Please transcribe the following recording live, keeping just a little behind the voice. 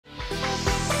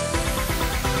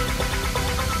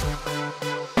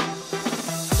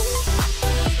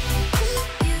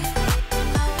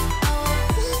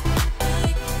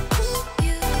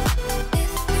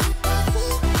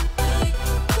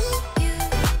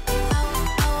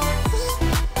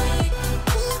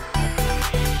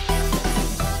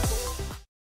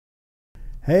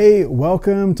Hey,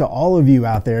 welcome to all of you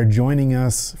out there joining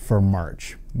us for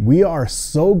March. We are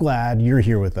so glad you're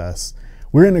here with us.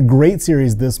 We're in a great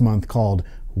series this month called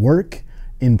Work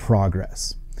in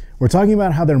Progress. We're talking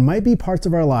about how there might be parts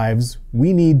of our lives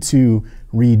we need to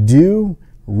redo,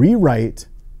 rewrite,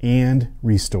 and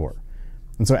restore.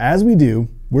 And so as we do,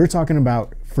 we're talking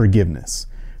about forgiveness.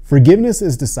 Forgiveness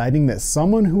is deciding that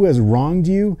someone who has wronged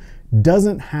you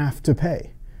doesn't have to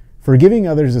pay. Forgiving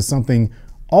others is something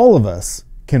all of us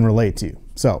can relate to.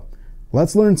 So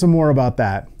let's learn some more about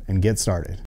that and get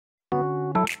started.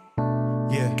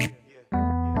 Yeah.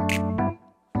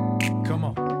 Come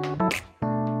on.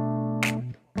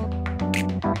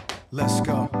 Let's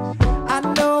go. I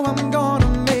know I'm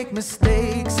gonna make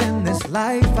mistakes in this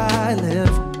life I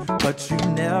live, but you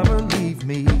never leave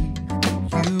me.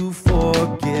 You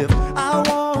forgive. I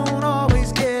won't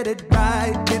always get it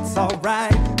right. It's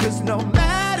alright, 'cause no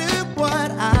matter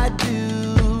what I do,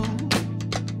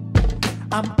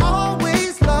 I'm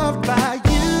always loved by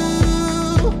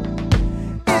you.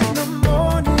 In the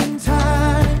morning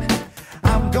time,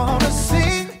 I'm gonna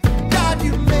sing. God,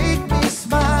 you make me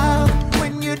smile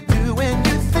when you're doing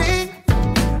your thing.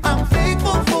 I'm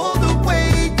thankful for the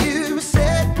way you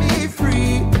set me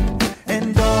free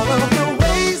and all of the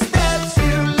ways that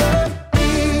you love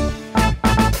me.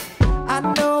 I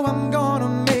know I'm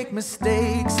gonna make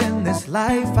mistakes in this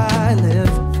life I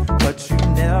live, but you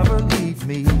never leave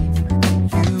me.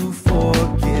 You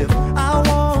forgive. I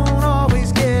won't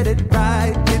always get it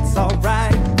right. It's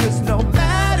alright, 'cause no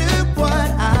matter what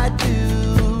I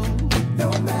do, no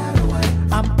matter what,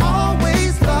 I'm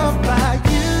always loved by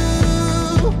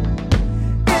you.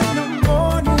 In the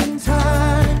morning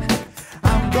time,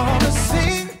 I'm gonna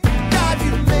sing. God,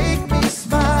 you make me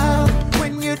smile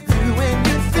when you're doing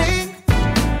your thing.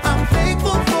 I'm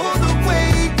thankful for the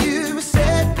way you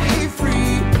set me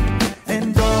free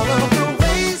and all of the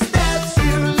ways that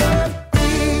you love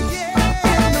me.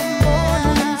 In the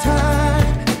morning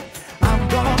time, I'm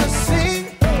gonna sing.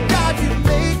 God, you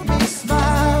make me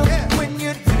smile when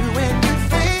you're doing your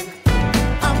thing.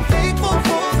 I'm thankful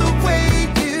for the way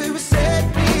you set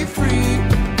me free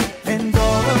and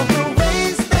all of the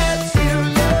ways that you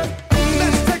love me.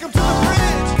 Let's take 'em to the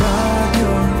bridge. God,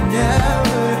 you're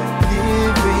never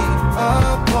giving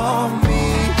up on me.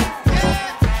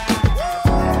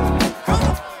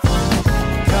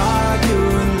 God,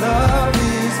 your love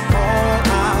is all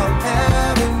I'll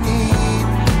ever need.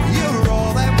 You're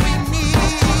all that we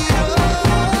need.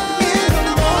 In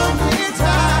the morning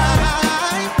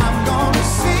time, I'm gonna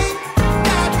sing.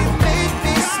 God, you make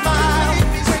me smile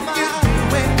when you're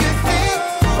doing your thing.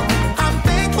 I'm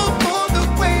thankful for the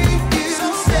way you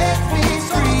set me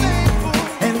free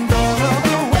and all of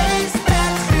the ways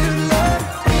that you love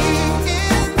me.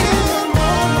 In the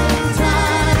morning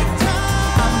time,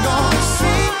 I'm gonna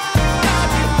sing. God,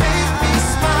 you make me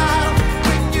smile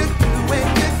when you're doing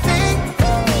your thing.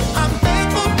 I'm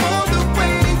thankful for the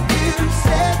way you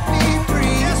set me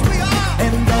free. Yes, we are.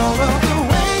 And all of the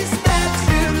ways that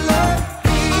you love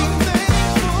me.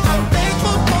 I'm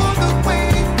thankful for the way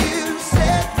you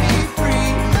set me free.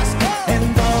 And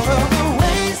all of the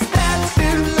ways that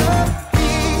you love me.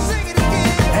 Sing it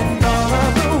again. And all of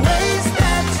the ways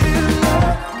that you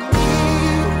love me.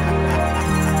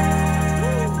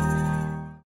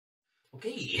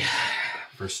 Okay,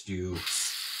 first you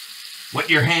wet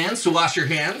your hands to wash your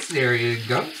hands. There you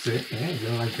go. See, yeah, you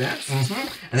go like that.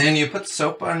 And then you put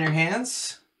soap on your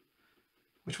hands.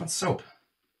 Which one's soap?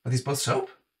 Are these both soap?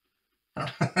 Oh,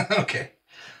 okay.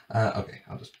 Okay,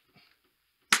 I'll just...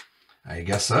 I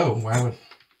guess so. Why would...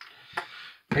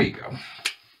 There you go.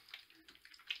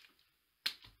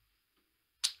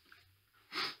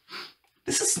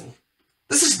 This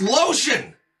is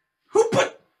lotion! Who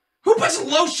puts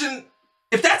lotion...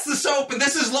 If that's the soap and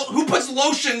this is who puts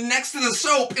lotion next to the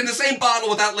soap in the same bottle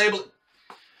without labeling?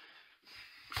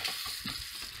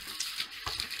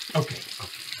 Okay.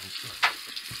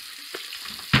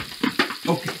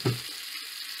 Okay.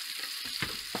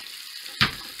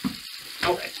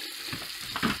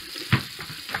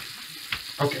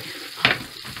 Okay.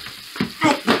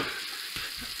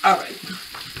 All right.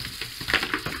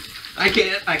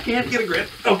 I can't get a grip.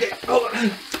 Okay, hold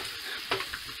on.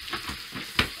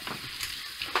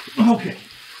 Okay.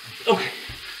 Okay.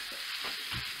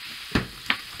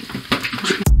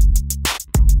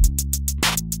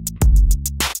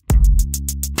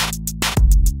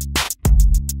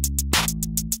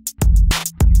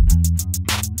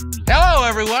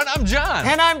 everyone. I'm John.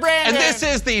 And I'm Brandon. And this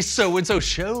is the So-and-So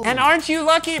Show. And aren't you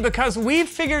lucky because we've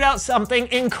figured out something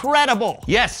incredible.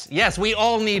 Yes, we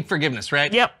all need forgiveness,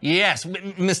 right? Yep. Yes,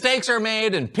 mistakes are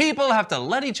made and people have to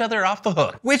let each other off the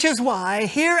hook. Which is why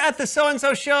here at the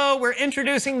So-and-So Show, we're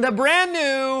introducing the brand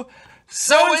new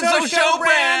So-and-So Show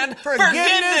brand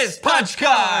Forgiveness Punch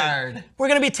Card. We're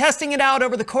going to be testing it out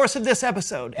over the course of this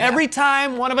episode. Yeah. Every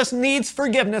time one of us needs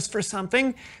forgiveness for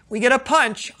something, we get a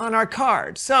punch on our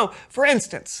card. So, for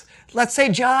instance, let's say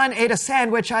John ate a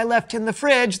sandwich I left in the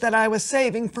fridge that I was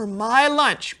saving for my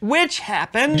lunch, which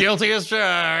happened. Guilty as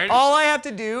charged. All I have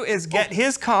to do is get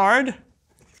his card,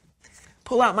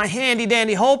 pull out my handy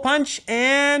dandy hole punch,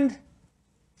 and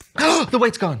The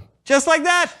weight's gone. just like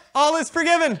that, all is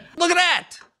forgiven. Look at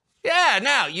that. Yeah,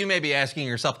 now you may be asking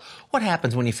yourself, what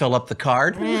happens when you fill up the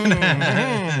card?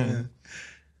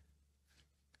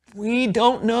 We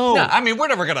don't know. No, I mean, we're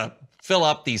never gonna fill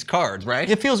up these cards, right?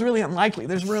 It feels really unlikely.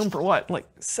 There's room for what, like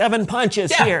 7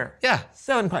 punches here? Yeah.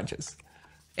 7 punches.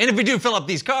 And if we do fill up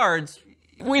these cards,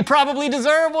 We probably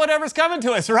deserve whatever's coming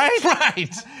to us, right?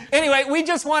 right. Anyway, we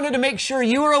just wanted to make sure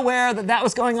you were aware that that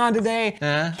was going on today.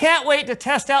 Can't wait to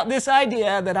test out this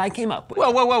idea that I came up with.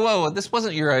 Whoa. This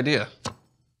wasn't your idea.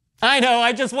 I know,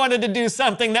 I just wanted to do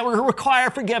something that would require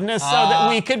forgiveness so that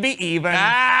we could be even.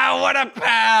 Ah, what a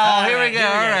pal. Here we go.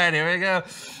 here we go. All right,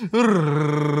 here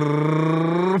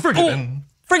we go. Forgiven.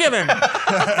 Forgiven.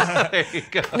 There you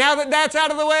go. Now that that's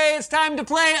out of the way, it's time to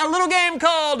play a little game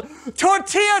called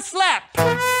Tortilla Slap.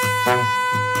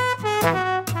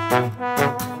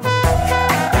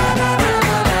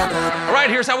 All right,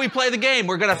 here's how we play the game.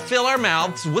 We're gonna fill our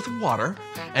mouths with water,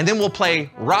 and then we'll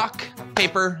play rock,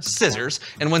 paper, scissors.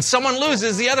 And when someone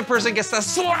loses, the other person gets to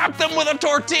slap them with a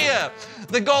tortilla.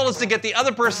 The goal is to get the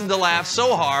other person to laugh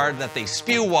so hard that they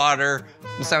spew water.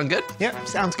 Does that sound good? Yep,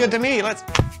 sounds good to me. Let's.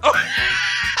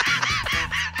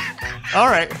 All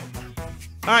right.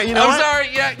 All right, you know I'm what? sorry.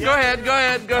 Yeah, go ahead.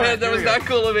 right, That here was we not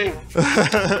cool of me.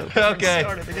 Okay.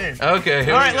 Started the game. Okay.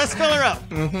 Here All we right, go. let's fill her up.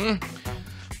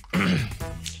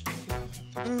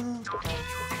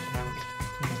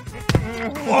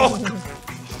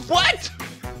 What?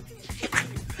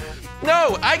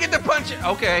 No, I get to punch it.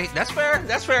 Okay, that's fair.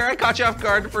 That's fair. I caught you off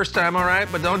guard the first time, all right?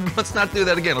 But let's not do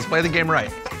that again. Let's play the game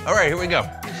right. All right, here we go.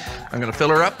 I'm gonna fill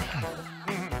her up.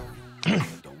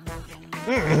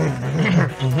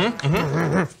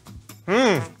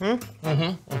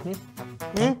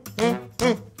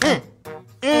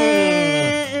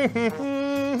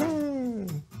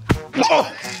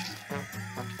 Oh!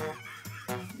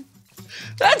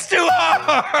 That's too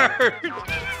hard!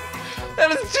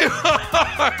 That is too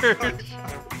hard!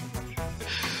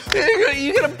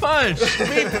 You get a punch.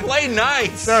 Play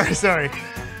nice. Sorry.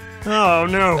 Oh,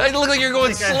 no. It look like you're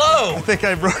going slow. I think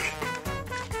I broke.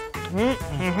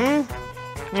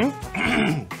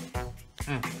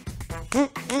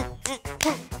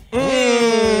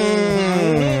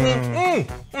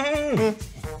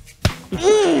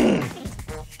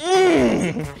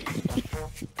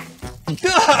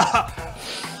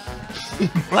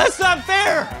 That's not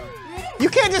fair. You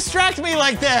can't distract me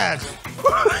like that.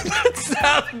 That's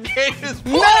how the game is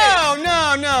played.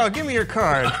 No. Give me your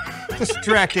card.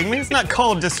 Distracting me. It's not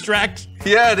called distract.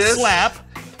 Yeah, it is. Slap.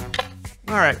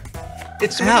 All right.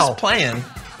 It's we're Ow. just playing.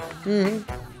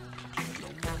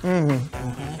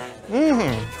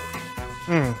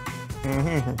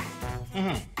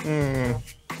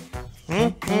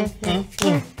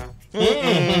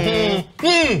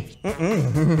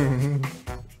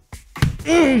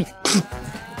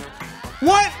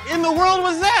 What in the world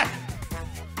was that?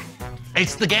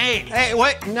 It's the game. Hey,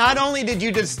 what? Not only did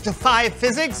you just defy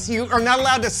physics, you are not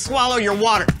allowed to swallow your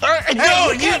water. No,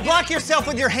 Hey, you can't block yourself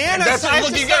with your hand. That's I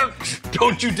look. just You gotta.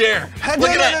 Don't you dare. No, Look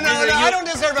at that. no. I don't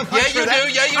deserve a punch Yeah, you for that.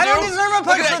 do. Yeah, you do. I don't deserve a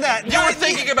Look punch at for that. You were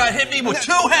thinking about hitting me with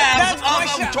two halves Why of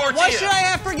a should- tortilla. Why should I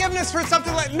have forgiveness for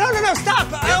something like? No,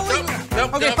 stop.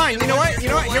 Okay, fine. You know what?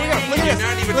 Here we go. Look at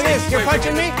this. Look at this. You're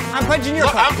punching me. I'm punching your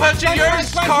Look, card. I'm punching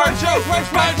yours. Card show. Punch.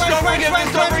 Don't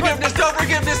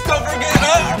forgive this.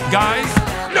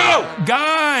 Guys, No.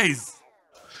 guys!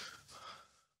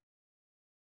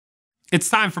 It's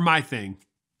time for my thing.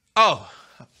 Oh,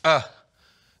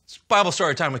 it's Bible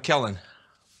story time with Kellen.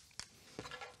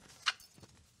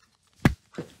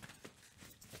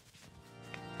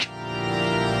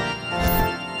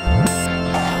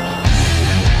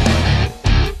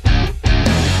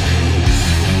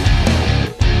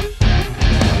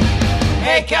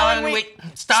 Hey, Kellen, wait.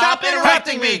 Stop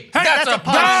interrupting me. Hey, That's a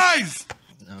punch. guys!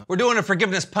 We're doing a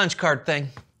forgiveness punch card thing.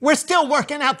 We're still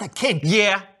working out the kinks.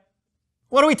 Yeah.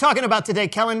 What are we talking about today,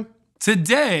 Kellen?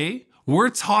 Today, We're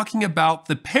talking about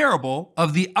the parable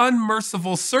of the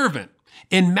unmerciful servant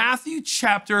in Matthew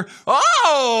chapter...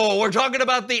 Oh, we're talking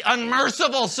about the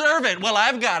unmerciful servant. Well,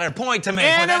 I've got a point to make.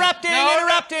 Interrupting.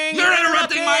 You're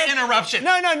interrupting my interruption.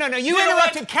 No. You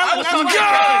interrupted Kellen. I was talking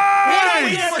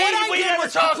to we never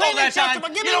talk all that time.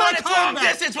 You know what? It's long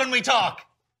distance when we talk.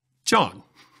 John,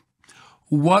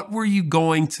 what were you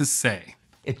going to say?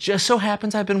 It just so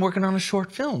happens I've been working on a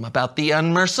short film about the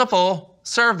unmerciful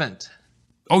servant.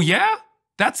 Oh, yeah?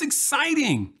 That's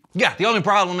exciting. Yeah, the only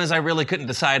problem is I really couldn't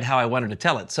decide how I wanted to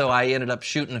tell it, so I ended up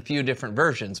shooting a few different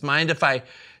versions. Mind if I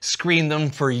screen them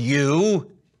for you?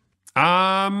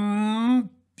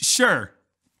 Sure.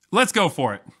 Let's go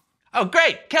for it. Oh,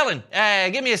 great. Kellen,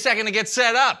 give me a second to get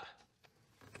set up.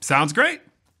 Sounds great.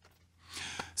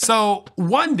 So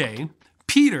one day,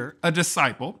 Peter, a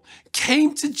disciple,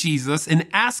 came to Jesus and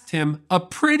asked him a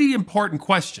pretty important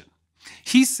question.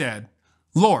 He said,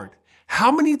 Lord, how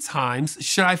many times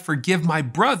should I forgive my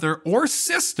brother or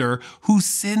sister who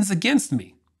sins against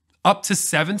me? Up to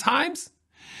 7 times?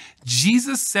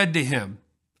 Jesus said to him,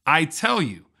 I tell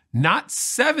you, not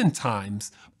 7 times,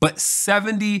 but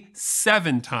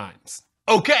 77 times.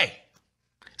 Okay.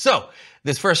 So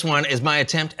this first one is my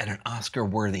attempt at an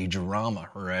Oscar-worthy drama.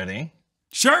 Ready?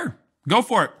 Sure, go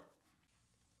for it.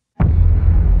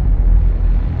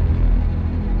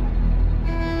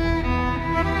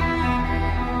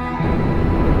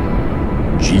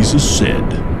 Jesus said,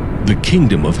 the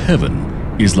kingdom of heaven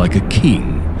is like a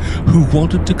king who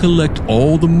wanted to collect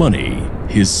all the money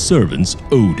his servants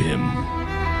owed him.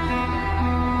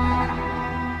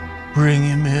 Bring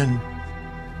him in.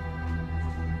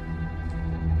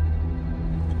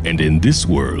 And in this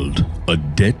world, a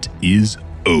debt is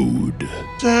owed.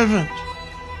 Servant,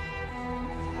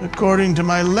 according to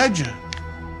my ledger,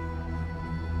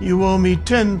 you owe me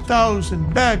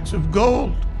 10,000 bags of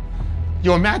gold.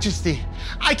 Your Majesty,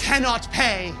 I cannot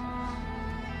pay.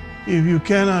 If you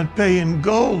cannot pay in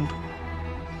gold,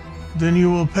 then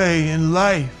you will pay in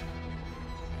life.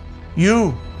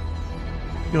 You,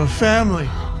 your family,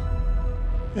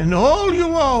 and all you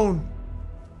own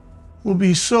will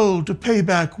be sold to pay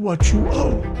back what you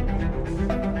owe.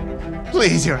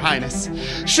 Please, Your Highness,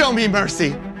 show me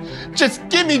mercy. Just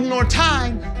give me more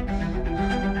time.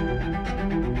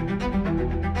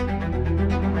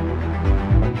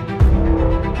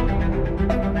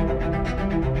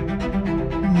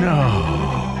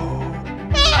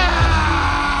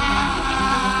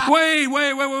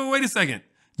 Wait a second.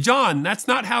 John, that's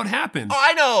not how it happened. Oh,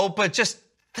 I know, but just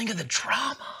think of the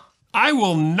drama. I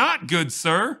will not, good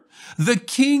sir. The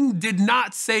king did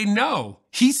not say no.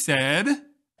 He said...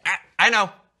 I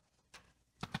know.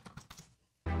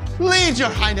 Please, Your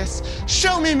Highness,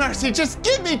 show me mercy. Just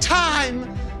give me time.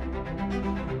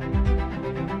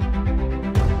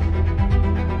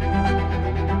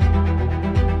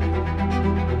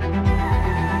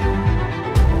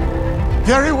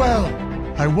 Very well.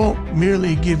 I won't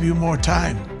merely give you more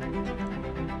time.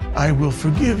 I will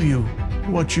forgive you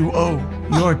what you owe.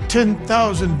 Your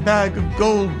 10,000 bag of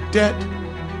gold debt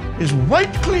is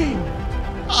wiped clean.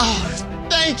 Oh,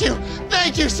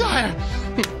 thank you, sire.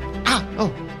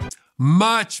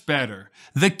 Much better.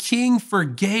 The king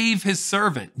forgave his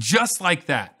servant, just like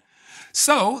that.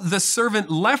 So the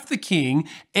servant left the king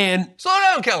and... Slow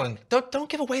down, Kellen. Don't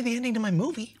give away the ending to my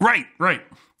movie. Right.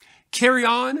 Carry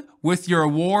on with your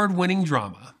award-winning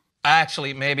drama.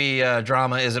 Actually, maybe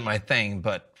drama isn't my thing,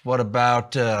 but what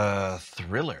about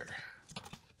thriller?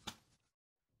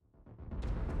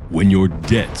 When your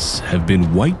debts have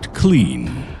been wiped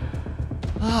clean.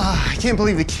 I can't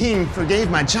believe the king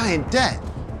forgave my giant debt.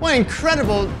 What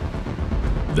incredible...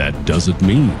 That doesn't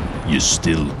mean you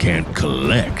still can't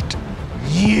collect.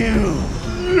 You.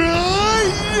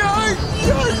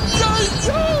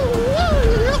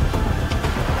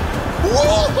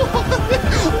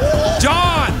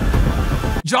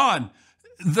 John,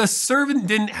 the servant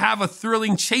didn't have a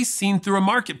thrilling chase scene through a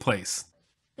marketplace.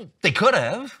 They could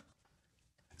have.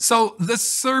 So the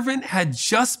servant had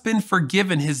just been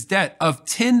forgiven his debt of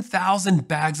 10,000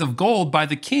 bags of gold by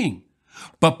the king.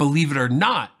 But believe it or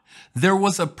not, there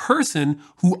was a person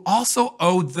who also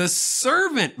owed the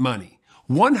servant money,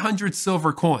 100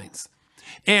 silver coins.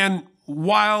 And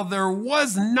while there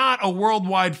was not a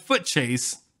worldwide foot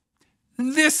chase,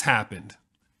 this happened.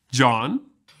 John?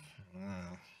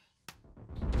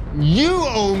 You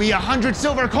owe me 100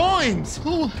 silver coins.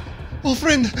 Oh,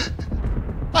 friend.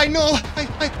 I know.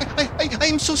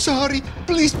 I'm so sorry.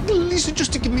 Please,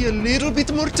 just give me a little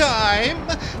bit more time.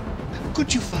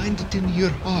 Could you find it in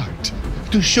your heart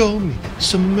to show me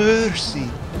some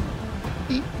mercy?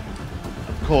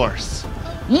 Of course.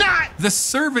 Not! The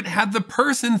servant had the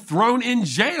person thrown in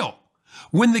jail.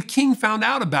 When the king found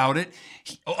out about it,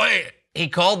 He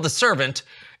called the servant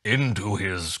into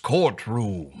his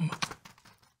courtroom.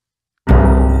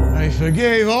 I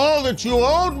forgave all that you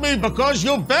owed me because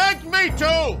you begged me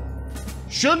to.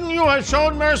 Shouldn't you have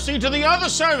shown mercy to the other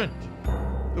servant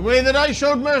the way that I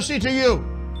showed mercy to you?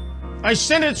 I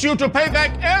sentence you to pay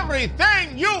back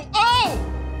everything you owe.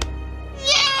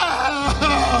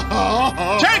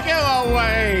 Take him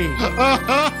away.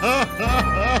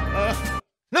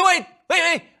 No, wait.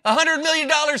 $100 million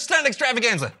stunt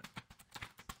extravaganza.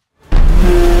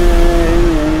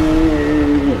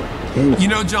 you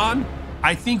know, John,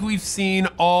 I think we've seen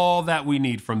all that we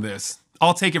need from this.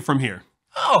 I'll take it from here.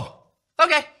 Oh,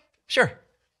 okay, sure.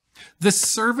 The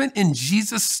servant in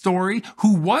Jesus' story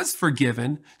who was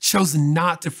forgiven chose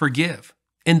not to forgive,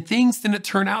 and things didn't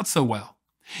turn out so well.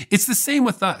 It's the same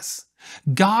with us.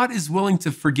 God is willing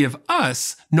to forgive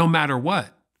us no matter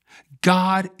what.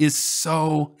 God is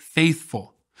so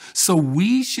faithful. So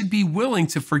we should be willing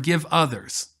to forgive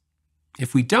others.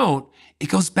 If we don't, it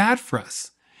goes bad for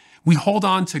us. We hold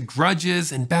on to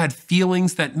grudges and bad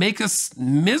feelings that make us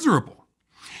miserable.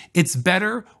 It's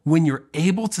better when you're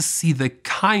able to see the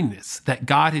kindness that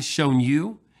God has shown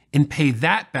you and pay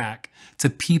that back to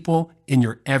people in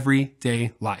your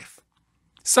everyday life.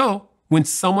 So, when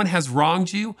someone has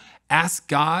wronged you, ask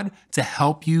God to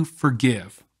help you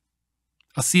forgive.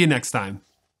 I'll see you next time.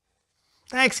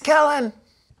 Thanks, Kellen.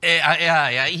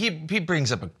 Yeah. He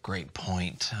brings up a great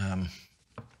point.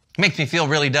 Makes me feel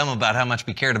really dumb about how much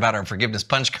we cared about our forgiveness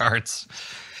punch cards.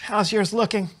 How's yours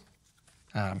looking?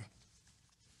 Um,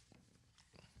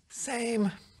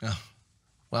 Same.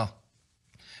 Well,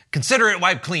 consider it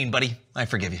wiped clean, buddy. I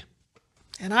forgive you.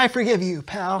 And I forgive you,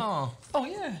 pal. Oh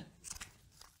yeah.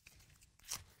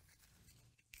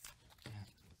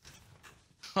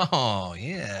 Oh,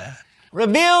 yeah.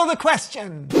 Reveal the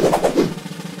question.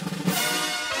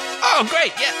 Oh,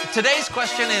 great. Yeah. Today's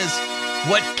question is,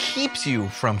 what keeps you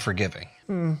from forgiving?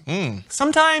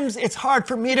 Sometimes it's hard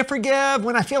for me to forgive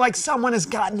when I feel like someone has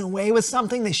gotten away with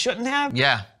something they shouldn't have.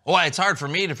 Yeah. Well, it's hard for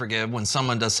me to forgive when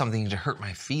someone does something to hurt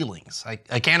my feelings. I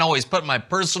can't always put my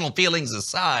personal feelings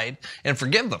aside and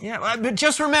forgive them. Yeah, but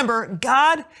just remember,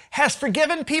 God has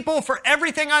forgiven people for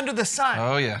everything under the sun.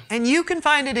 Oh, yeah. And you can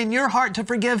find it in your heart to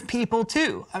forgive people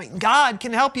too. I mean, God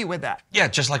can help you with that. Yeah,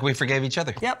 just like we forgave each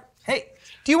other. Yep. Hey,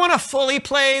 do you want to fully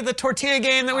play the tortilla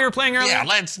game that we were playing earlier? Yeah,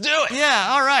 let's do it. Yeah,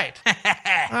 all right.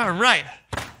 All right.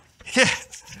 Yeah.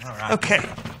 All right. Okay.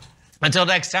 Until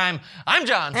next time, I'm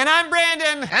John. And I'm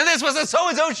Brandon. And this was the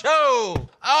So-and-So Show.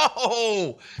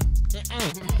 Oh.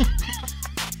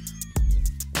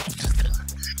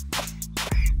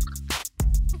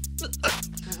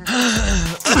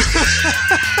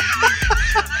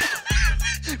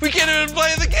 We can't even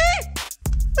play the game.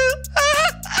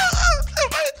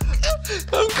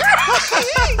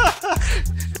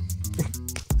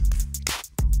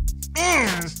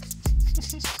 I'm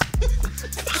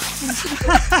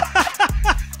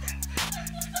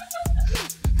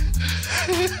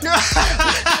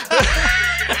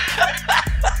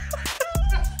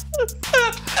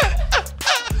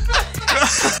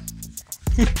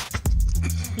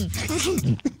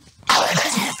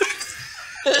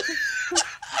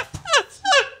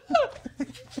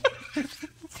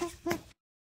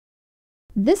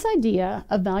This idea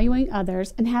of valuing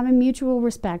others and having mutual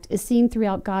respect is seen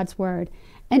throughout God's Word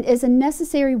and is a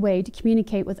necessary way to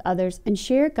communicate with others and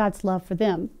share God's love for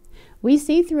them. We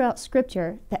see throughout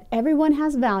Scripture that everyone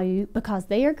has value because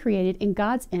they are created in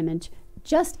God's image,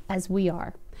 just as we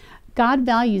are. God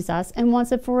values us and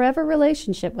wants a forever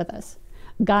relationship with us.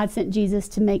 God sent Jesus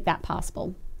to make that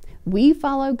possible. We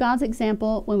follow God's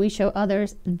example when we show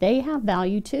others they have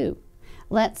value too.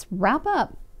 Let's wrap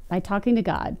up by talking to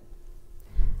God.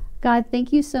 God,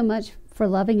 thank you so much for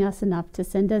loving us enough to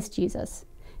send us Jesus.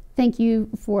 Thank you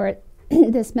for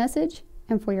this message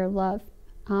and for your love.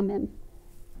 Amen.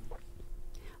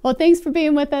 Well, thanks for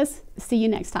being with us. See you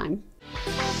next time.